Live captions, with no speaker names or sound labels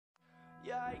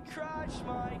Yeah, I crashed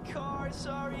my car,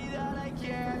 sorry that I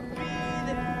can't be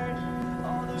there.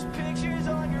 All those pictures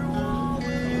on your wall,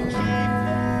 will you keep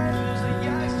them? Feels like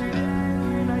yesterday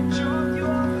when I dropped you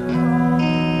off at home,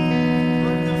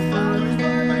 but the flowers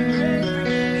by my grave are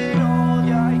getting old.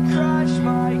 Yeah, I crashed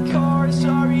my car,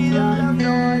 sorry that I'm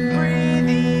not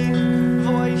breathing.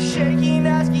 Voice shaking,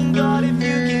 asking God if you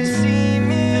can see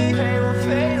me. The pain will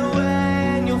fade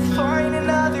away and you'll find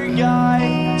another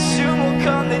guy. Soon will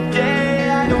come the day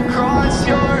cross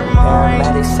your mind.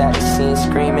 Paramedics at the scene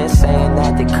screaming, saying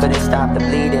that they couldn't stop the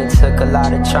bleeding. Took a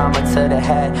lot of trauma to the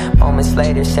head. Moments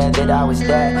later said that I was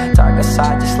dead. Dark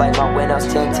aside, just like my windows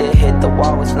tinted. Hit the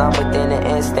wall, was numb within an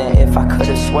instant. If I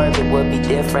could've swerved, it would be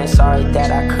different. Sorry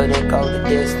that I couldn't go the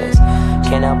distance.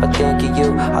 Can't help but think of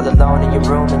you, all alone in your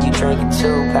room and you drinking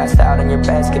too. Passed out on your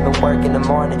bed, skipping work in the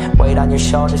morning. Weight on your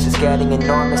shoulders is getting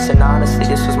enormous, and honestly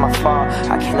this was my fault.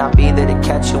 I cannot be there to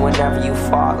catch you whenever you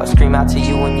fall. I'll scream out to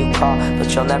you when you call,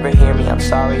 but you'll never hear me. I'm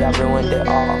sorry I ruined it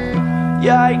all.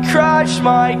 Yeah, I crashed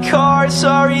my car,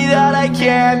 sorry that I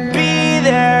can't be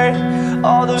there.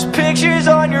 All those pictures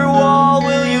on your wall,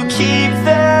 will you keep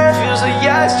them? Feels like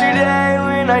yesterday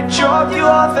when I dropped you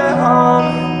off at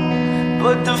home,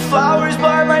 but the flowers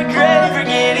by my grave are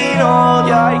getting old.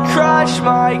 Yeah, I crashed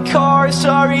my car,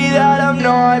 sorry that I'm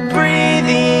not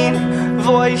breathing.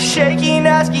 Voice shaking,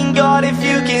 asking God if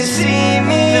you can see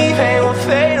me. The pain will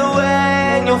fade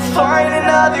away and you'll find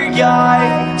another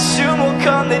guy. Soon will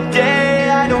come the day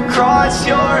I don't cross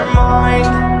your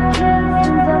mind.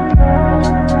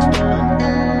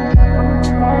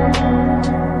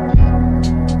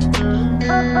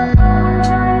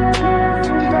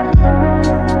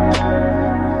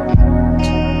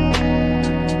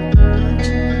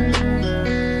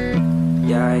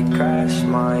 I crashed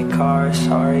my car,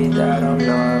 sorry that I'm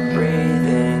not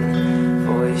breathing.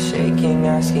 Voice shaking,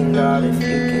 asking God if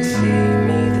you can see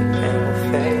me. The pain will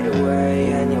fade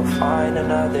away and you'll find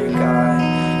another guy.